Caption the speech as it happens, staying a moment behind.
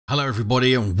Hello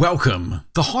everybody and welcome!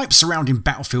 The hype surrounding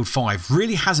Battlefield 5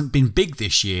 really hasn't been big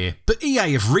this year, but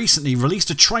EA have recently released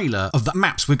a trailer of the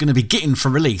maps we're going to be getting for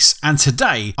release, and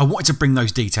today I wanted to bring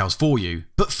those details for you.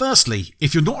 But firstly,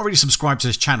 if you're not already subscribed to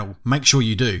this channel, make sure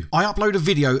you do. I upload a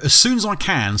video as soon as I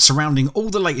can surrounding all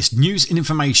the latest news and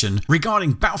information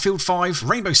regarding Battlefield 5,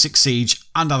 Rainbow Six Siege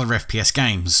and other FPS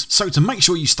games. So to make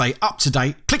sure you stay up to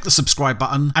date, click the subscribe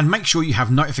button and make sure you have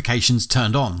notifications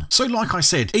turned on. So like I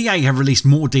said, EA have released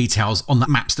more details on the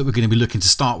maps that we're going to be looking to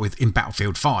start with in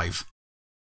Battlefield 5.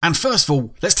 And first of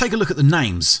all, let's take a look at the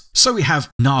names. So we have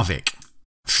Narvik,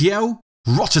 Fjell,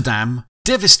 Rotterdam,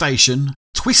 Devastation,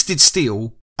 Twisted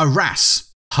Steel,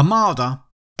 Arras, Hamada,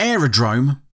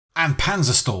 Aerodrome and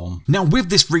Panzerstorm. Now with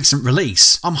this recent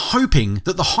release, I'm hoping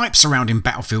that the hype surrounding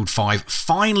Battlefield 5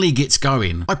 finally gets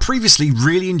going. I previously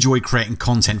really enjoyed creating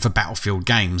content for Battlefield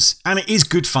games, and it is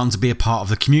good fun to be a part of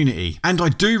the community. And I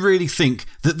do really think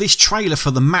that this trailer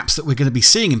for the maps that we're going to be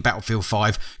seeing in Battlefield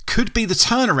 5 could be the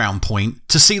turnaround point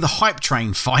to see the hype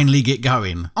train finally get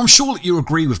going. I'm sure that you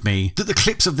agree with me that the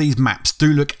clips of these maps do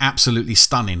look absolutely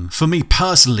stunning. For me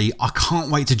personally, I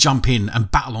can't wait to jump in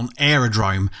and battle on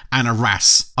Aerodrome and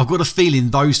Arras. I've got a feeling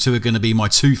those two are going to be my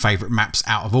two favourite maps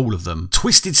out of all of them.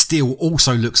 Twisted Steel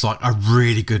also looks like a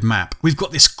really good map. We've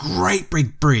got this great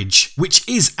big bridge, which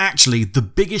is actually the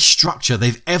biggest structure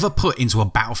they've ever put into a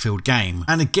Battlefield game.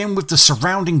 And again with the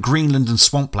surrounding Greenland and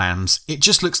swamplands, it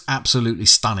just looks absolutely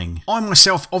stunning. I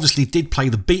myself obviously did play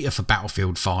the beta for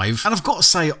Battlefield 5, and I've got to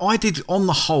say I did on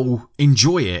the whole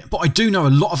enjoy it, but I do know a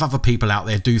lot of other people out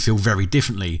there do feel very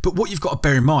differently. But what you've got to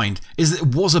bear in mind is that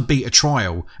it was a beta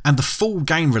trial, and the full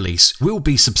game release will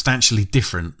be substantially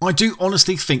different. I do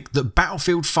honestly think that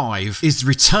Battlefield 5 is the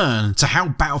return to how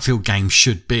Battlefield games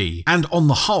should be, and on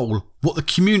the whole, what the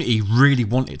community really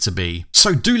want it to be.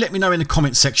 So do let me know in the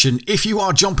comments section if you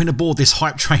are jumping aboard this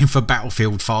hype train for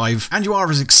Battlefield 5 and you are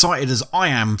as excited as I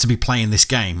am to be playing this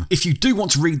game. If you do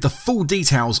want to read the full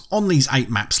details on these 8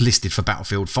 maps listed for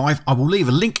Battlefield 5, I will leave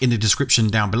a link in the description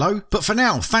down below. But for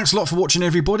now, thanks a lot for watching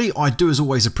everybody. I do as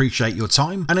always appreciate your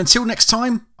time, and until next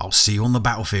time, I'll see you on the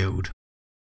battlefield.